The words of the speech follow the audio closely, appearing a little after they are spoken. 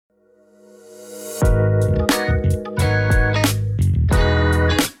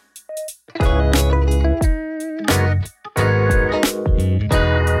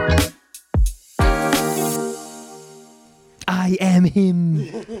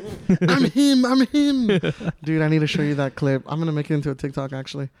I'm him. Dude, I need to show you that clip. I'm gonna make it into a TikTok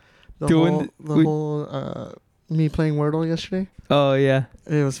actually. The whole me playing Wordle yesterday. Oh yeah,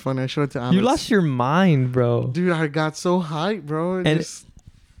 it was funny. I showed it to Alex. You lost your mind, bro. Dude, I got so hyped, bro.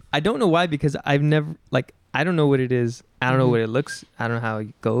 I don't know why, because I've never, like, I don't know what it is. I don't know what it looks. I don't know how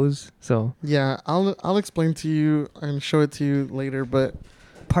it goes. So yeah, I'll explain to you and show it to you later. But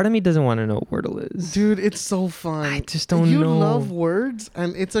part of me doesn't want to know what Wordle is. Dude, it's so fun. I just don't know. You love words,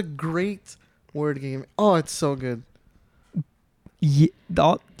 and it's a great word game. Oh, it's so good.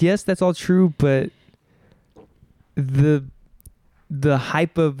 Yes, that's all true, but the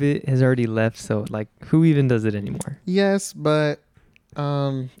hype of it has already left. So, like, who even does it anymore? Yes, but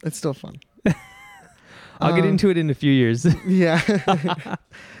it's still fun. I'll get into it in a few years. Yeah.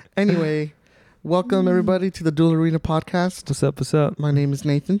 Anyway, welcome everybody to the Duel Arena Podcast. What's up? What's up? My name is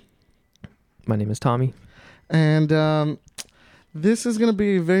Nathan. My name is Tommy. And this is going to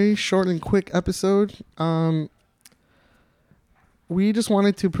be a very short and quick episode. We just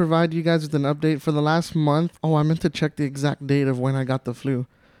wanted to provide you guys with an update for the last month. Oh, I meant to check the exact date of when I got the flu,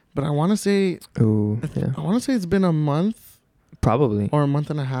 but I want to say, I want to say it's been a month, probably, or a month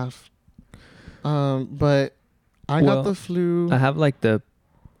and a half. But I got the flu. I have like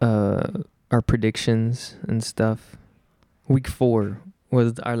our predictions and stuff. Week 4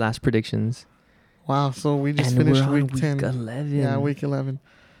 was our last predictions. Wow, so we just finished week 10. Week 11. Yeah, week 11.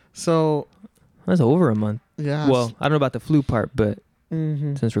 So that's over a month. Yeah. Well, I don't know about the flu part, but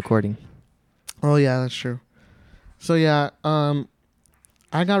since recording. Oh yeah, that's true. So yeah,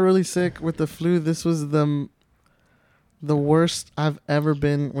 I got really sick with the flu. This was the worst I've ever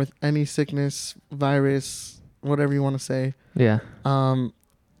been with any sickness, virus, whatever you want to say. Yeah.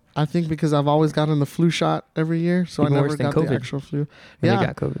 I think because I've always gotten the flu shot every year, so Even I never got COVID. the actual flu. Yeah. I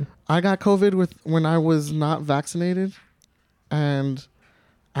got COVID. I got COVID when I was not vaccinated, and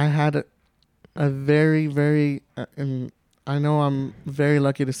I had a very, very, and I know I'm very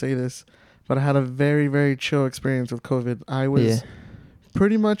lucky to say this, but I had a very, very chill experience with COVID. I was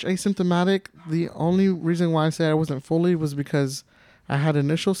pretty much asymptomatic. The only reason why I say I wasn't fully was because I had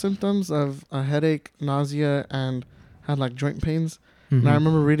initial symptoms of a headache, nausea, and had like joint pains. And I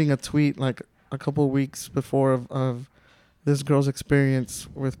remember reading a tweet like a couple of weeks before of this girl's experience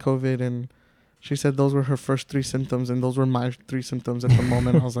with COVID, and she said those were her first 3 symptoms, and those were my 3 symptoms at the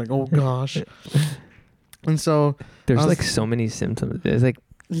moment. I was like, oh gosh. And so there's like so many symptoms. There's like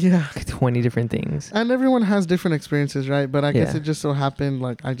 20 different things. And everyone has different experiences, right? But I guess it just so happened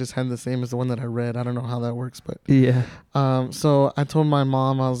like I just had the same as the one that I read. I don't know how that works, but yeah. So I told my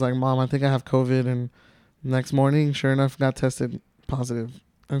mom, I was like, Mom, I think I have COVID. And next morning, sure enough, got tested positive.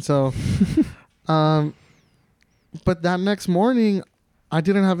 And so, but that next morning, I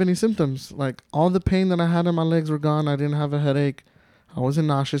didn't have any symptoms. Like all the pain that I had in my legs were gone. I didn't have a headache. I wasn't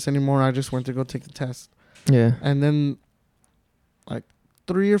nauseous anymore. I just went to go take the test. Yeah. And then like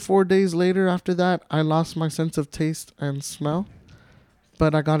 3 or 4 days later after that, I lost my sense of taste and smell,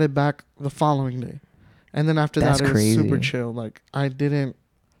 but I got it back the following day. And then after that, it was super chill. Like I didn't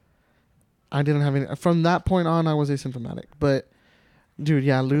have any, from that point on, I was asymptomatic. But dude,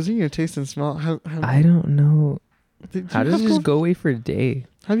 yeah, losing your taste and smell. I don't know. How does it just go away for a day?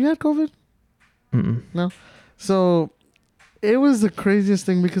 Have you had COVID? No. So it was the craziest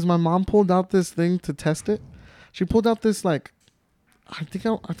thing because my mom pulled out this thing to test it. She pulled out this like, I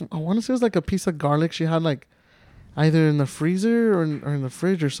want to say it was like a piece of garlic she had like either in the freezer or in the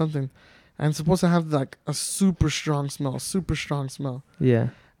fridge or something. And it's supposed to have like a super strong smell. Yeah.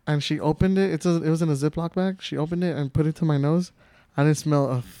 And she opened it. It was in a Ziploc bag. She opened it and put it to my nose. I didn't smell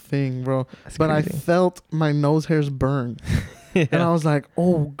a thing, bro. But crazy. I felt my nose hairs burn. Yeah. And I was like,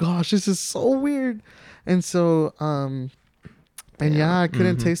 oh gosh, this is so weird. And so, I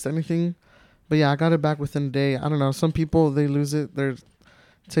couldn't taste anything. But yeah, I got it back within a day. I don't know. Some people, they lose their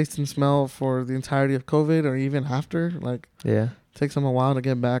taste and smell for the entirety of COVID or even after. Like, it takes them a while to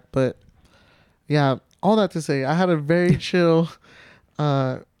get back. But yeah, all that to say, I had a very chill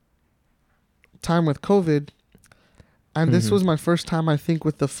time with COVID. And this was my first time, I think,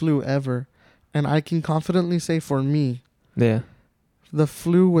 with the flu ever. And I can confidently say for me, the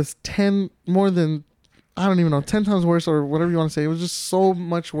flu was 10 times worse or whatever you want to say. It was just so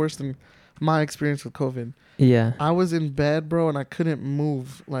much worse than my experience with COVID. Yeah. I was in bed, bro, and I couldn't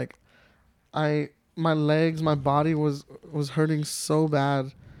move. Like, my legs, my body was hurting so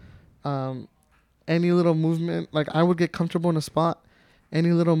bad. Any little movement, like I would get comfortable in a spot.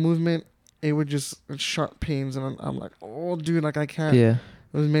 Any little movement, it would just sharp pains, and I'm like, oh, dude, like I can't. Yeah.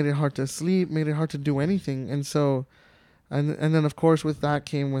 It made it hard to sleep, made it hard to do anything, and so, and then of course with that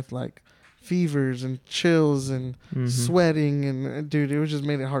came with like fevers and chills and sweating, and dude, it was just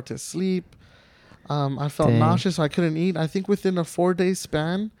made it hard to sleep. I felt nauseous, so I couldn't eat. I think within a 4-day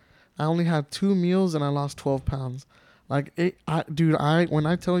span, I only had 2 meals and I lost 12 pounds. Like when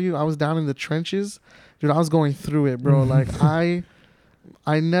I tell you I was down in the trenches, dude, I was going through it, bro. Like I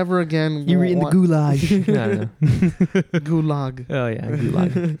never again. You were in the gulag. Gulag. Oh yeah,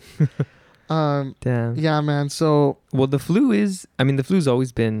 gulag. Damn. Yeah, man. So the flu's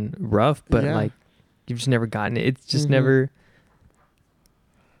always been rough, but like you've just never gotten it. It's just never.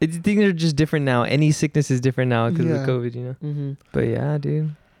 Things are just different now. Any sickness is different now because of COVID, you know. But yeah,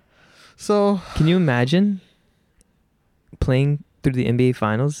 dude. So can you imagine playing through the NBA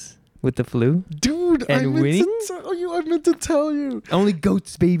Finals with the flu, dude? And winning? I meant to tell you. Only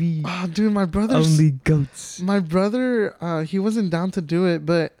goats, baby. Oh, dude, my brother. Only goats. My brother, he wasn't down to do it,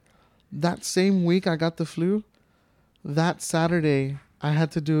 but that same week I got the flu. That Saturday, I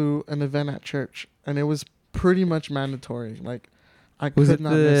had to do an event at church, and it was pretty much mandatory. Like, I could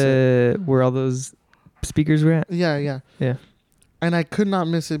not miss it. Where all those speakers were at? Yeah. And I could not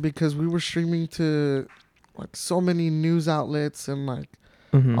miss it because we were streaming to like so many news outlets and like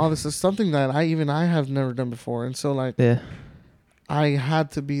all this is something that I have never done before. And so like I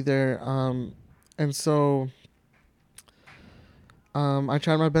had to be there. And so I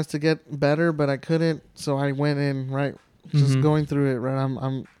tried my best to get better, but I couldn't. So I went in, right, just going through it,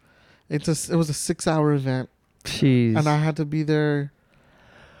 right. It was a 6-hour event. Jeez. And I had to be there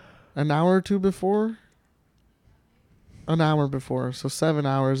an hour or two before. An hour before, so 7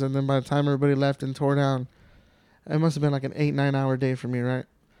 hours, and then by the time everybody left and tore down, it must have been like an 8-9 hour day for me, right?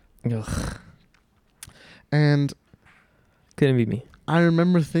 Ugh. And couldn't be me. I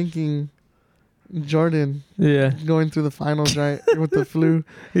remember thinking, Jordan, going through the finals, right, with the flu,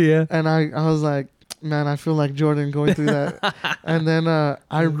 and I was like, man, I feel like Jordan going through that. And then I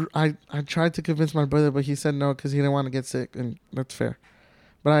tried to convince my brother, but he said no because he didn't want to get sick, and that's fair.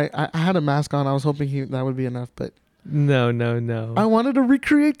 But I had a mask on. I was hoping that would be enough, but. No. I wanted to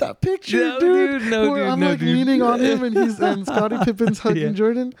recreate that picture, dude. Where I'm leaning on him and Scottie Pippen's hugging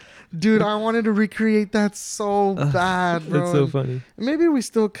Jordan. Dude, I wanted to recreate that so bad, bro. That's so funny. Maybe we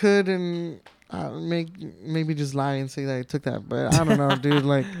still could and maybe just lie and say that I took that, but I don't know, dude.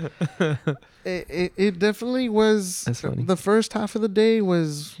 Like, it definitely was. That's funny. The first half of the day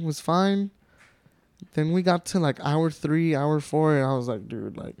was fine. Then we got to like hour 3, hour 4, and I was like,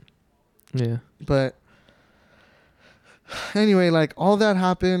 dude, like, but. Anyway, like all that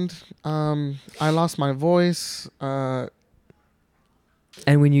happened. I lost my voice. And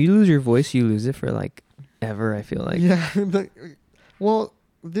when you lose your voice, you lose it for like ever. I feel like. Yeah. Well,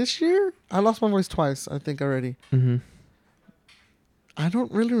 this year I lost my voice twice. I think already. I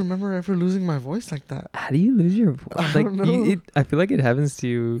don't really remember ever losing my voice like that. How do you lose your voice? I don't know. I feel like it happens to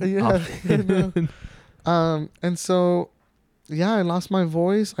you. Yeah. I know. And so, I lost my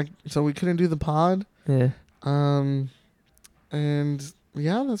voice. So we couldn't do the pod. Yeah. And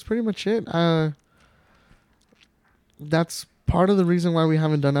that's pretty much it. That's part of the reason why we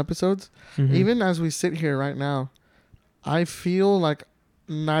haven't done episodes. Even as we sit here right now, I feel like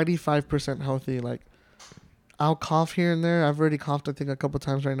 95% healthy. Like, I'll cough here and there. I've already coughed, I think, a couple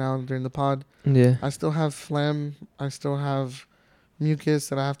times right now during the pod. Yeah. I still have phlegm. I still have mucus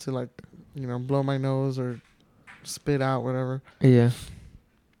that I have to, like, blow my nose or spit out, whatever. Yeah.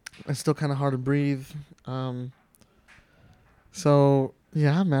 It's still kind of hard to breathe. So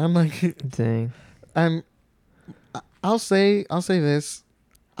yeah, man, like, dang. And I'll say this,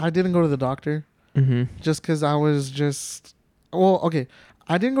 I didn't go to the doctor, just because I was I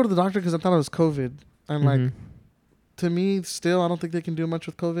didn't go to the doctor because I thought it was COVID, and like, to me, still, I don't think they can do much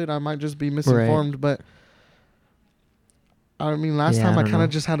with COVID. I might just be misinformed, but I mean, last time I kind of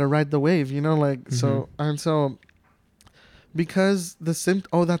just had to ride the wave, so because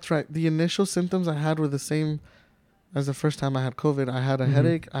that's right, the initial symptoms I had were the same as the first time I had COVID. I had a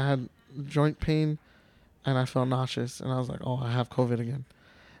headache, I had joint pain, and I felt nauseous. And I was like, oh, I have COVID again.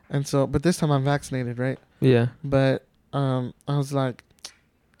 And so, but this time I'm vaccinated, right? Yeah. But I was like,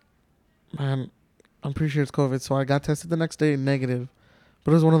 man, I'm pretty sure it's COVID. So I got tested the next day, negative.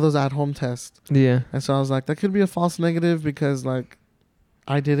 But it was one of those at-home tests. Yeah. And so I was like, that could be a false negative because, like,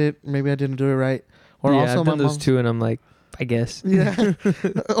 I did it. Maybe I didn't do it right. Or also I've done those too, and I'm like, I guess. Yeah.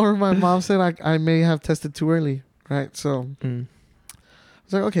 Or my mom said I may have tested too early. Right, so I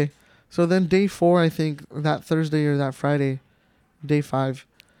was like, okay. So then day 4, I think that Thursday or that Friday, day 5,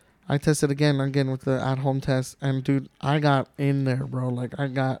 I tested again with the at-home test, and dude, I got in there, bro. Like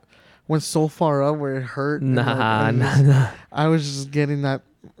went so far up where it hurt. Nah. I was just getting that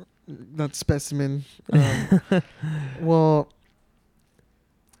specimen. Well,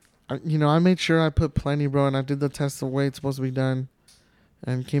 I made sure I put plenty, bro, and I did the test the way it's supposed to be done,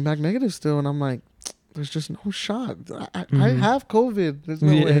 and came back negative still. And I'm like, there's just no shot. I have COVID. There's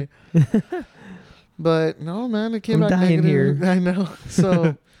no way. But no, man, it came back negative. Here. I know.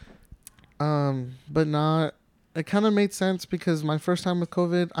 So, but not. It kind of made sense because my first time with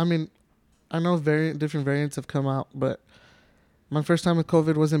COVID. I mean, I know different variants have come out, but my first time with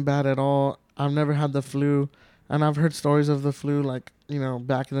COVID wasn't bad at all. I've never had the flu, and I've heard stories of the flu, like,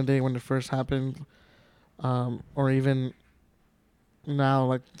 back in the day when it first happened, or even now,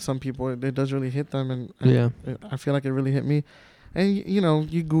 like some people, it does really hit them, and I feel like it really hit me. And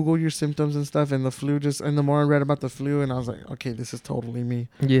you Google your symptoms and stuff, and the flu and the more I read about the flu, and I was like, okay, this is totally me.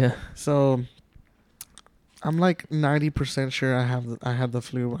 Yeah. So I'm like 90% sure I had the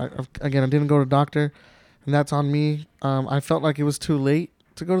flu. I didn't go to the doctor, and that's on me. I felt like it was too late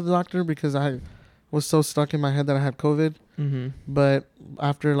to go to the doctor because I was so stuck in my head that I had COVID. Mm-hmm. But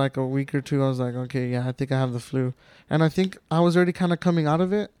after like a week or two, I was like, okay, yeah, I think I have the flu. And I think I was already kind of coming out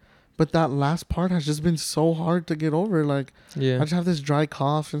of it. But that last part has just been so hard to get over. Like, I just have this dry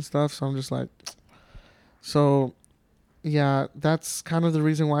cough and stuff. So I'm just like, yeah, that's kind of the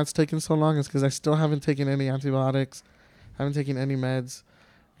reason why it's taken so long, is because I still haven't taken any antibiotics, haven't taken any meds.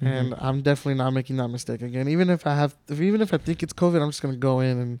 Mm-hmm. And I'm definitely not making that mistake again. Even if I think it's COVID, I'm just going to go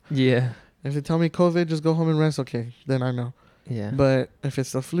in and if they tell me COVID, just go home and rest. Okay, then I know. Yeah. But if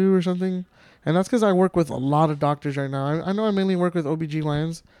it's the flu or something, and that's because I work with a lot of doctors right now. I know I mainly work with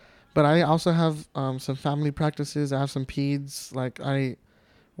OBGYNs, but I also have some family practices. I have some peds. Like, I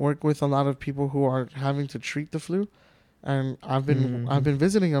work with a lot of people who are having to treat the flu, and I've been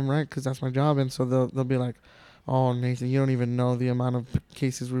visiting them, right? Because that's my job, and so they'll be like, "Oh, Nathan, you don't even know the amount of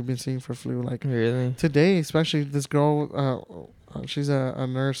cases we've been seeing for flu." Like, really? Today, especially this girl, she's a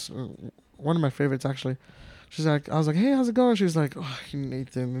nurse, one of my favorites actually. She's like, I was like, "Hey, how's it going?" She's like, "Oh,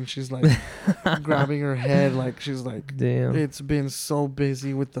 Nathan," and she's like grabbing her head, like she's like, "Damn, it's been so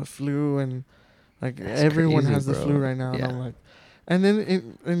busy with the flu, and like that's everyone crazy, has the flu right now." Yeah. And I'm like, and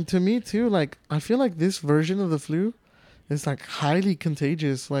then and to me too, like I feel like this version of the flu is like highly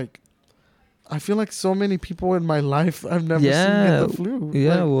contagious. Like, I feel like so many people in my life I've never seen get the flu.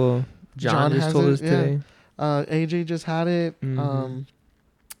 Yeah, like, well, John just told us today. AJ just had it. Mm-hmm.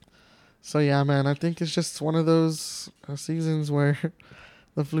 So yeah, man, I think it's just one of those seasons where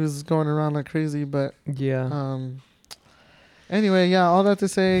the flu is going around like crazy. But anyway, yeah, all that to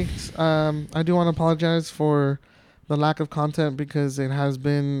say, I do want to apologize for the lack of content, because it has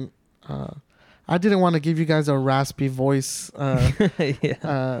been. I didn't want to give you guys a raspy voice,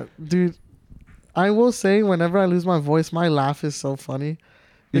 dude. I will say, whenever I lose my voice, my laugh is so funny,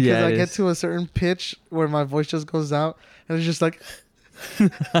 because I get to a certain pitch where my voice just goes out, and it's just like.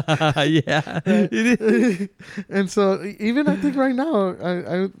 Yeah. And so even I think right now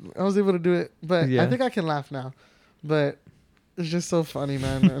I was able to do it, but I think I can laugh now. But it's just so funny,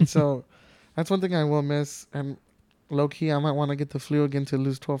 man. And so that's one thing I will miss. And low key, I might want to get the flu again to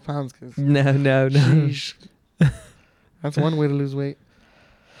lose 12 pounds. Cause no. Sheesh, that's one way to lose weight.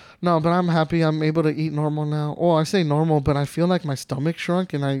 No, but I'm happy I'm able to eat normal now. Oh, I say normal, but I feel like my stomach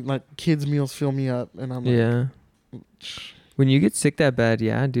shrunk, and I like kids' meals fill me up, and I'm like, when you get sick that bad,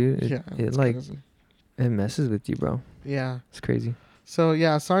 dude, it like crazy. It messes with you, bro. Yeah, it's crazy. So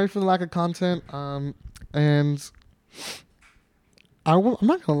yeah, sorry for the lack of content. And I'm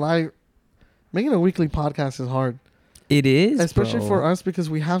not gonna lie, making a weekly podcast is hard. It is, especially for us, because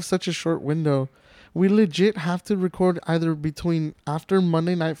we have such a short window. We legit have to record either after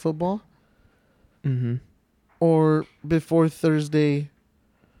Monday Night Football, or before Thursday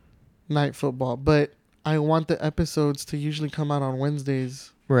Night Football. But I want the episodes to usually come out on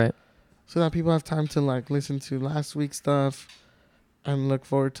Wednesdays, right? So that people have time to like listen to last week's stuff and look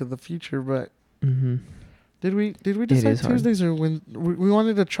forward to the future. But did we decide Tuesdays or when we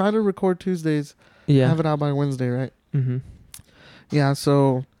wanted to try to record Tuesdays? Yeah, have it out by Wednesday, right? Yeah.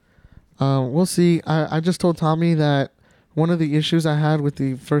 So we'll see. I just told Tommy that one of the issues I had with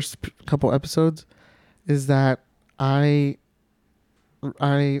the first couple episodes is that I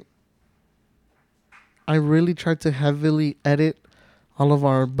really tried to heavily edit all of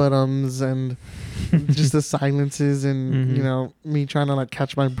our buttums and just the silences and, me trying to like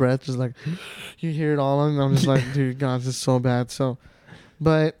catch my breath. Just like, you hear it all. And I'm just like, dude, God, this is so bad. So,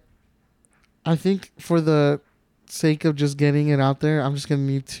 but I think for the sake of just getting it out there, I'm just going to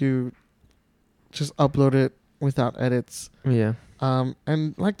need to just upload it without edits. Yeah.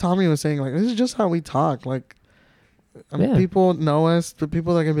 And like Tommy was saying, like, this is just how we talk. Like, people know us. The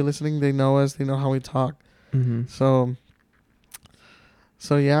people that are going to be listening, they know us. They know how we talk. So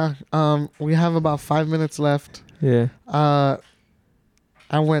we have about 5 minutes left. Yeah. I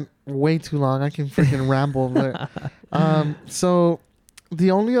went way too long. I can freaking ramble. But, so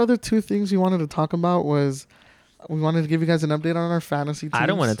the only other two things we wanted to talk about was we wanted to give you guys an update on our fantasy teams. I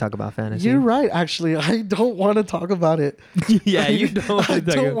don't want to talk about fantasy. You're right, actually. I don't want to talk about it. Yeah, you don't. I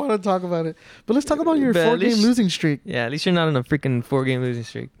don't want to talk about it. But let's talk about your 4-game losing streak. Yeah, at least you're not on a freaking 4-game losing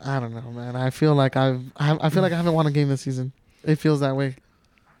streak. I don't know, man. I feel like I haven't won a game this season. It feels that way.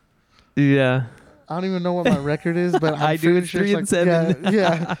 Yeah. I don't even know what my record is, but I'm I do. It's sure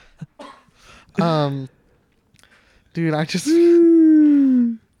 3-7. Yeah. Dude, I just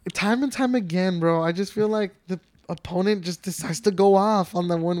time and time again, bro. I just feel like the opponent just decides to go off on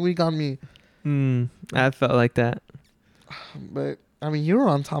the 1 week on me. I felt like that. But I mean, you were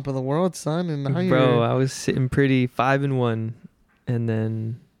on top of the world, son, and now Bro, I was sitting pretty 5-1, and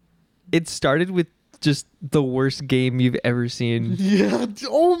then it started with just the worst game you've ever seen. Yeah.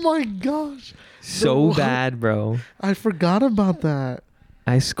 Oh my gosh. So bad, bro. I forgot about that.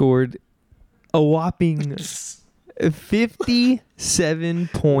 I scored a whopping 57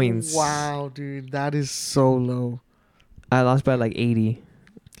 points. Wow, dude, that is so low. I lost by like 80.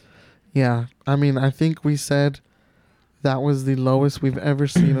 Yeah, I mean, I think we said that was the lowest we've ever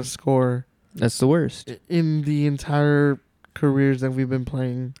seen a score. That's the worst. In the entire careers that we've been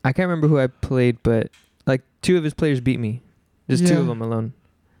playing. I can't remember who I played, but like 2 of his players beat me. Just 2 of them alone.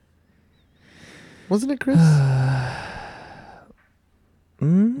 Wasn't it Chris?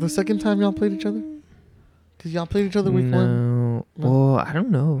 The second time y'all played each other? Because y'all played each other week 1? No. Well, I don't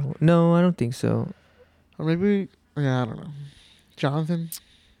know. No, I don't think so. Or maybe, I don't know. Jonathan?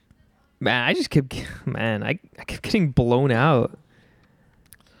 Man, I kept getting blown out.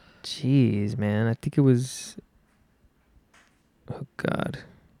 Jeez, man. I think it was... Oh, God.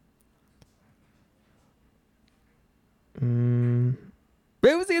 It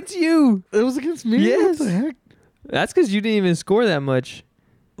was against you. It was against me? Yes. What the heck? That's because you didn't even score that much.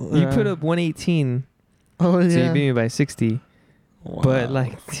 You put up 118. Oh, yeah. So you beat me by 60. Wow. But,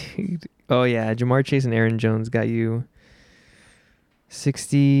 like, dude. Oh, yeah. Jamar Chase and Aaron Jones got you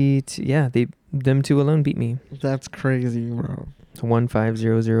 60. Yeah, them 2 alone beat me. That's crazy, bro.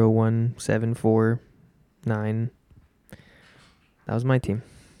 1-5-0-0-1-7-4-9. That was my team.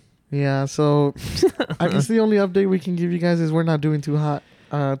 Yeah, so I guess the only update we can give you guys is we're not doing too hot.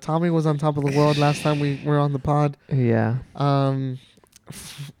 Tommy was on top of the world last time we were on the pod. Yeah.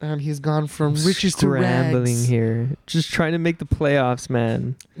 And he's gone from riches to rags. Scrambling here. Just trying to make the playoffs,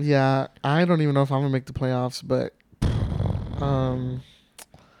 man. Yeah, I don't even know if I'm going to make the playoffs, but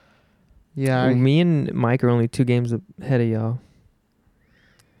yeah. Well, me and Mike are only 2 games ahead of y'all.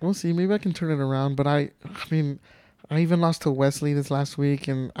 We'll see. Maybe I can turn it around, but I mean, I even lost to Wesley this last week,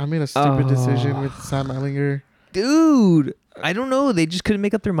 and I made a stupid decision with Sam Ellinger. Dude, I don't know. They just couldn't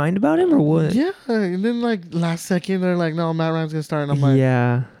make up their mind about him or what? Yeah, and then like last second, they're like, no, Matt Ryan's going to start. And I'm like...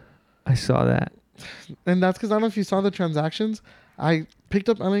 Yeah, I saw that. And that's because I don't know if you saw the transactions. I picked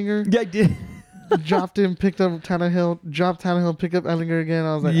up Ellinger. Yeah, I did. Dropped him, picked up Tannehill, dropped Tannehill, picked up Ellinger again.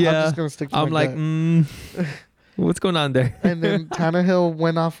 I was like, I'm just going to stick to I'm my like, gut. What's going on there? And then Tannehill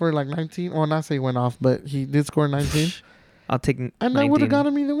went off for like 19. Well, not say went off, but he did score 19. I'll take 19. And that would have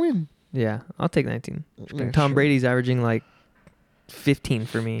gotten me the win. Yeah, I'll take 19. Yeah, Tom sure. Brady's averaging like 15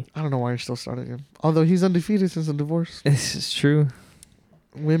 for me. I don't know why you're still starting him. Although he's undefeated since the divorce. This is true.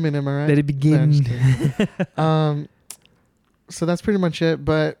 Women, am I right? Let it begin. So that's pretty much it.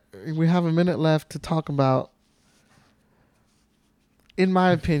 But we have a minute left to talk about, in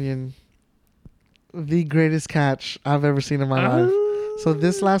my opinion, the greatest catch I've ever seen in my life. So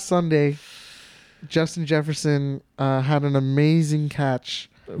this last Sunday, Justin Jefferson had an amazing catch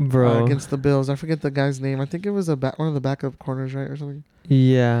against the Bills. I forget the guy's name. I think it was one of the backup corners, right, or something.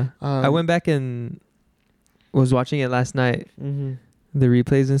 Yeah. I went back and was watching it last night. Mm-hmm. The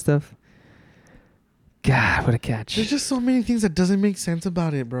replays and stuff. God, what a catch. There's just so many things that doesn't make sense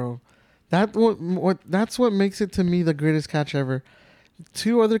about it, bro. That's what makes it to me the greatest catch ever.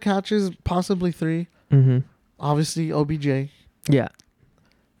 2 other catches, possibly 3. Mm-hmm. Obviously, OBJ. Yeah.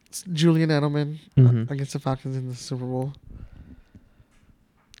 Julian Edelman against the Falcons in the Super Bowl.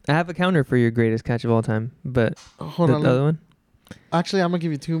 I have a counter for your greatest catch of all time, but Hold on. the other one? Actually, I'm going to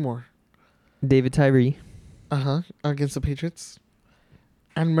give you 2 more. David Tyree. Against the Patriots.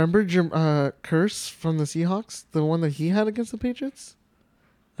 And remember Curse from the Seahawks? The one that he had against the Patriots?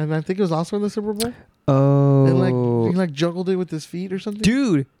 And I think it was also in the Super Bowl. Oh. And he juggled it with his feet or something.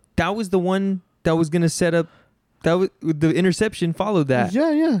 Dude, that was the one that was going to set up. That was the interception followed that.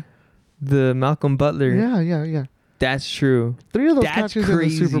 Yeah. The Malcolm Butler. Yeah. That's true. 3 of those catches in the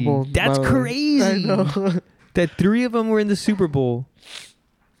Super Bowl. That's crazy. I know. That 3 of them were in the Super Bowl.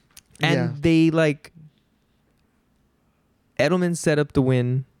 And they Edelman set up the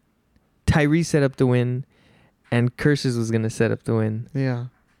win. Tyree set up the win, and Curses was gonna set up the win. Yeah.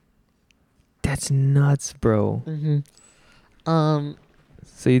 That's nuts, bro.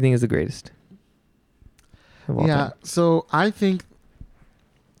 So you think it's the greatest? Of all time? So I think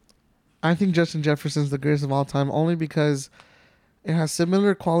Justin Jefferson's the greatest of all time, only because it has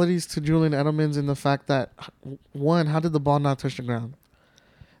similar qualities to Julian Edelman's in the fact that, one, how did the ball not touch the ground?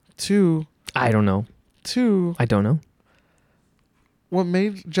 Two, I don't know. What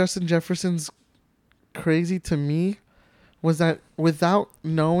made Justin Jefferson's crazy to me was that without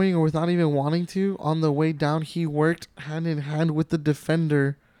knowing or without even wanting to, on the way down, he worked hand in hand with the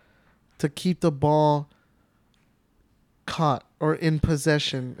defender to keep the ball caught or in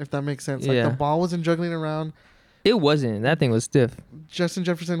possession, if that makes sense. Like the ball wasn't juggling around. It wasn't. That thing was stiff. Justin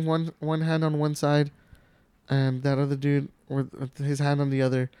Jefferson one hand on one side, and that other dude with his hand on the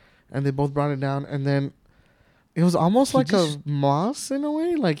other, and they both brought it down. And then it was almost like a Moss in a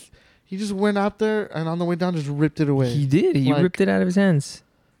way. Like he just went out there and on the way down just ripped it away. He did. He ripped it out of his hands,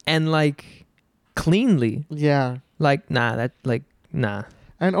 and like cleanly. Yeah. Like nah.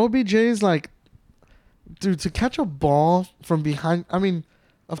 And OBJ is like, dude, to catch a ball from behind. I mean,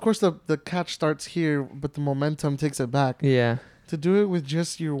 of course the catch starts here, but the momentum takes it back. Yeah. To do it with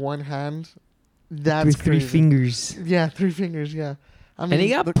just your one hand, that's with crazy. 3 fingers. Yeah, 3 fingers. Yeah. I mean, and he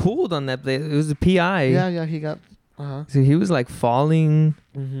got pulled on that play. It was a PI. Yeah, he got. So he was like falling.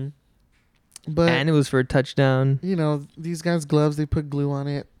 Mm-hmm. But and it was for a touchdown. You know, these guys' gloves, they put glue on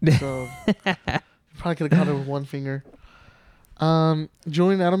it, so probably could have caught it with one finger.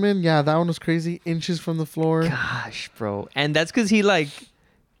 Julian Edelman, yeah, that one was crazy. Inches from the floor. Gosh, bro. And that's because he let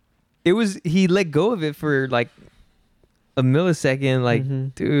go of it for like a millisecond.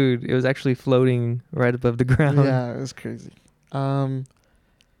 Like, dude, it was actually floating right above the ground. Yeah, it was crazy. Oh,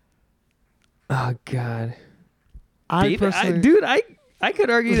 God. I could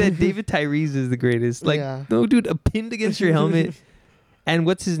argue that David Tyrese is the greatest. Like, no, dude, a pinned against your helmet. And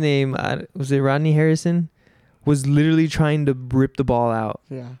what's his name? Was it Rodney Harrison? Was literally trying to rip the ball out.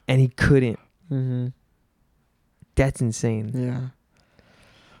 Yeah. And he couldn't. Mm-hmm. That's insane. Yeah.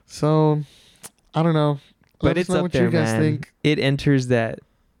 So, I don't know. But it's up there, man. Think. It enters that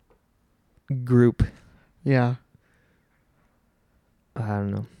group. Yeah. I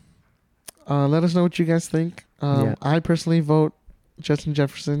don't know. Let us know what you guys think. I personally vote Justin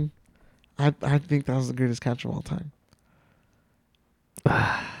Jefferson. I think that was the greatest catch of all time.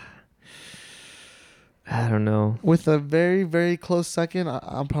 I don't know. With a very, very close second,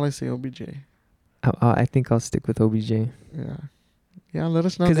 I'll probably say OBJ. I think I'll stick with OBJ. Yeah. Yeah, let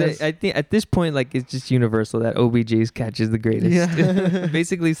us know. Because I think at this point, like, it's just universal that OBJ's catch is the greatest. Yeah.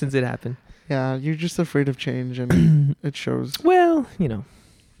 Basically, since it happened. Yeah, you're just afraid of change, and it shows. Well, you know.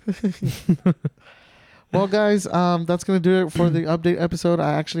 Well, guys, that's going to do it for the update episode.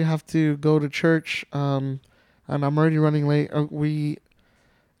 I actually have to go to church, and I'm already running late. We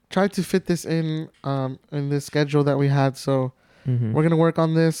tried to fit this in this schedule that we had, so we're going to work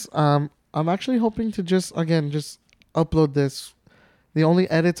on this. I'm actually hoping to just upload this. The only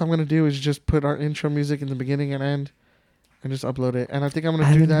edits I'm going to do is just put our intro music in the beginning and end and just upload it. And I think I'm going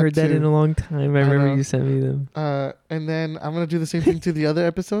to do that. I haven't heard that in a long time. I remember you sent me them. And then I'm going to do the same thing to the other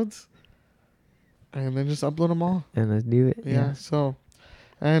episodes. And then just upload them all. And let's do it. Yeah. So,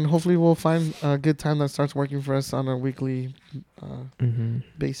 and hopefully we'll find a good time that starts working for us on a weekly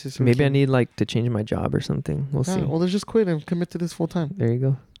basis. Maybe I need to change my job or something. We'll see. Well, let's just quit and commit to this full time. There you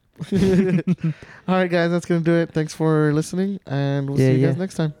go. All right, guys, that's going to do it. Thanks for listening, and we'll see you guys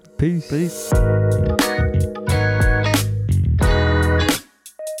next time. Peace. Peace.